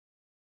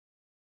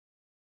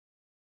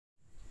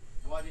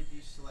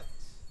select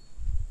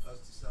us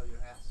to sell your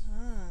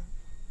house?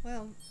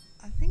 Well,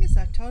 I think as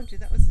I told you,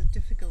 that was a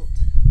difficult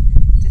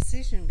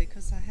decision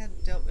because I had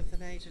dealt with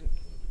an agent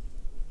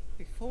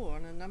before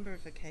on a number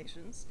of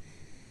occasions.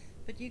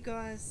 But you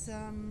guys,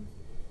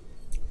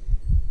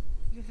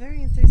 you're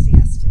very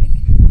enthusiastic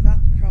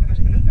about the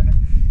property,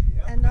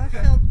 Yep. and I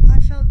felt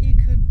you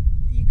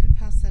could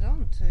pass that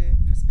on to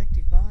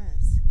prospective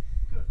buyers.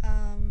 Good.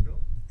 Cool.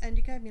 And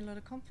you gave me a lot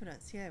of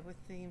confidence, yeah, with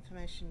the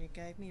information you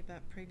gave me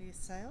about previous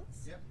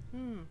sales. Yep.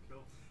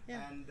 Cool.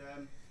 Yeah. And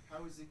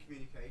how was the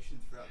communication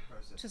throughout the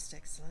process? Just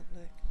excellent,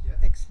 Luke. Yeah.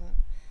 Excellent.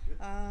 Good.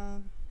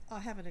 I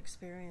haven't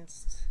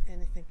experienced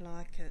anything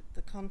like it.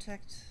 The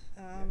contact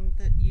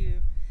that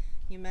you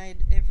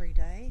made every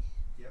day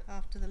Yep.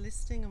 after the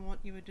listing and what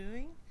you were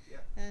doing,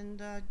 Yep.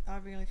 and I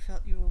really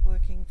felt you were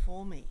working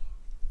for me,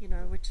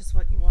 which is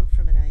what you want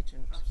from an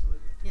agent. Absolutely.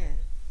 Yeah,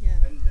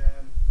 yeah. And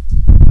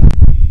how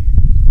do you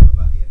feel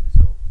about the end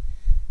result?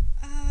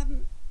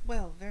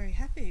 Well, very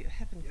happy. It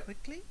happened Yep.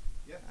 quickly.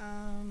 Yep.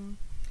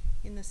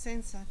 In the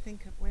sense, I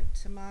think it went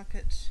to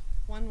market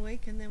 1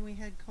 week, and then we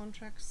had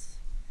contracts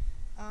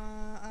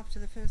after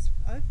the first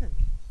open.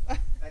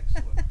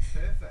 Excellent.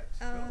 Perfect.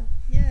 Cool.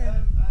 Yeah.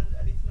 And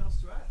anything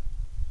else to add?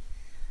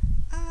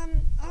 I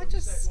What would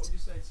you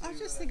say to I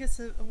just think it's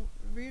a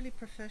really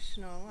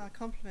professional. I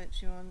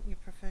compliment you on your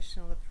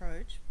professional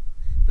approach,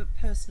 but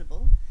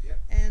personable. Yep.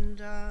 And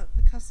the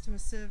customer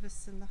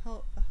service and the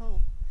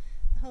whole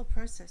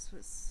process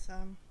was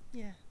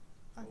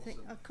I think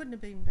Awesome. I couldn't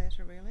have been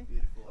better, really.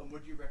 Beautiful. And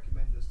would you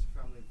recommend us to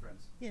family and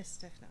friends? Yes,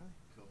 definitely.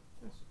 Cool.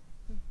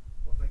 Awesome.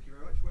 Well, thank you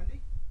very much, Wendy.